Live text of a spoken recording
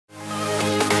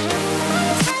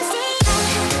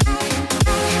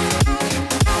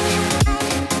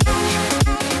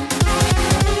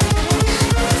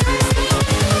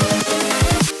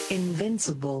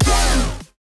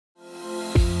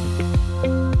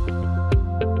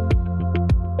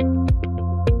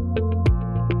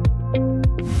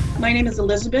name is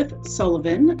Elizabeth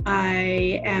Sullivan.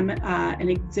 I am an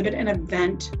exhibit and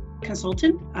event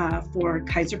consultant for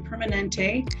Kaiser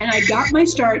Permanente. And I got my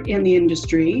start in the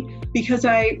industry because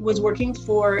I was working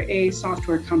for a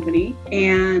software company,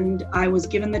 and I was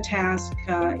given the task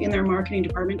in their marketing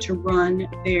department to run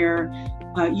their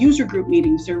user group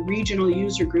meetings, their regional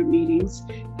user group meetings.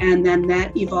 And then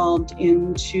that evolved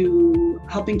into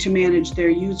helping to manage their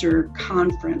user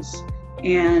conference.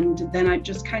 And then I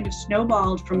just kind of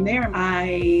snowballed from there.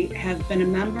 I have been a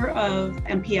member of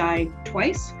MPI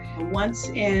twice, once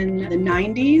in the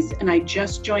 90s, and I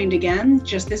just joined again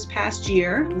just this past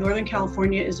year. Northern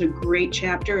California is a great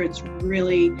chapter. It's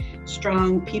really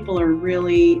strong. People are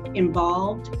really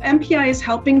involved. MPI is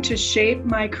helping to shape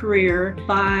my career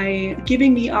by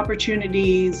giving me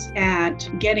opportunities at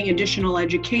getting additional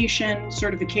education,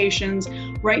 certifications.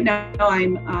 Right now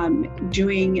I'm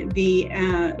doing the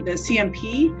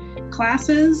CMP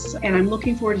classes, and I'm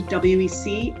looking forward to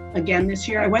WEC again this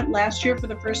year. I went last year for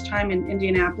the first time in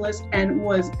Indianapolis and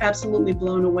was absolutely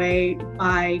blown away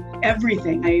by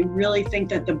everything. I really think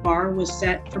that the bar was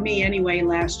set for me anyway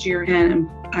last year, and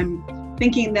I'm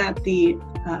thinking that the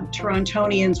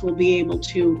Torontonians will be able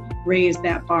to raise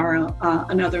that bar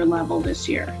another level this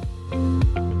year.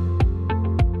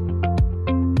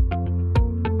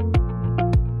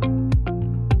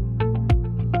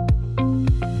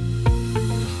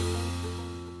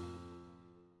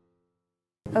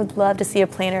 I would love to see a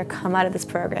planner come out of this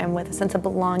program with a sense of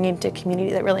belonging to a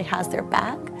community that really has their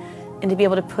back, and to be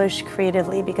able to push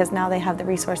creatively because now they have the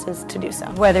resources to do so.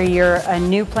 Whether you're a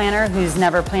new planner who's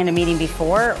never planned a meeting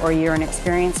before or you're an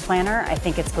experienced planner, I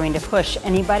think it's going to push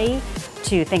anybody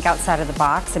to think outside of the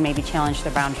box and maybe challenge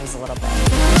their boundaries a little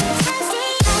bit.